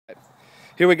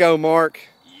Here we go, Mark.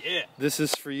 Yeah. This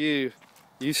is for you.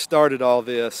 You started all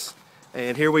this.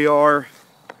 And here we are.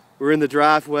 We're in the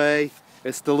driveway.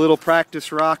 It's the little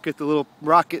practice rocket, the little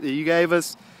rocket that you gave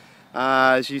us.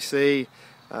 As you see,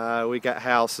 we got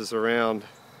houses around.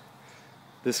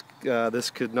 This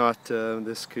could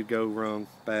go wrong,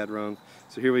 bad wrong.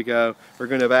 So here we go. We're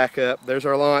going to back up. There's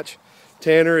our launch.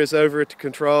 Tanner is over at the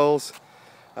controls.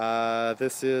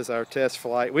 This is our test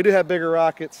flight. We do have bigger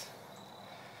rockets.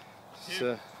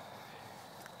 So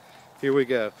here we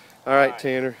go. All right,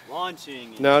 Tanner.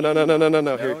 Launching. No. No, Here.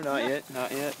 not yet.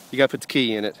 Not yet. You got to put the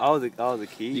key in it. Oh, the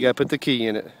key. You got to put the key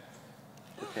in it.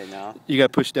 Okay, now. You got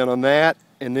to push down on that,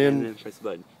 and then press the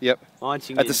button. Yep.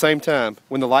 Launching. At the same time,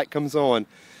 when the light comes on,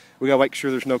 we got to make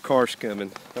sure there's no cars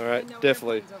coming. All right, no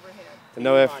definitely. And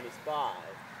no effort. -5.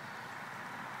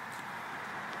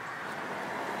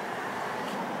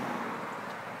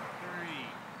 3,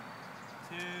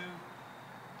 2,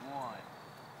 1.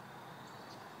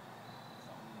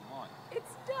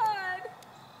 It's done.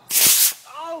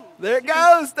 Oh! There it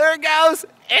goes. There it goes.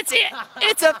 It's it.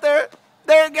 It's up there.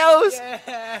 There it goes.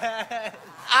 Yes.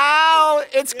 Ow!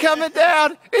 It's coming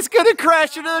down. It's gonna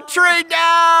crash into the tree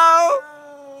now.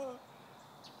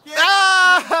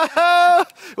 Oh,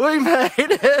 we made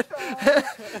it.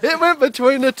 It went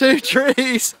between the two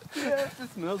trees. Yes,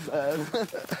 it smells bad.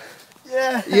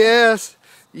 Yeah. Yes.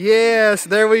 Yes.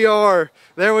 There we are.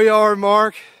 There we are,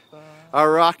 Mark.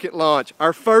 Our rocket launch.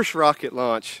 Our first rocket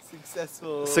launch.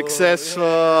 Successful.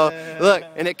 Successful. Yeah. Look,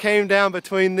 and it came down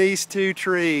between these two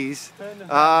trees.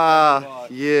 Ah,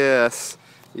 yes.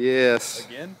 Yes.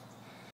 Again?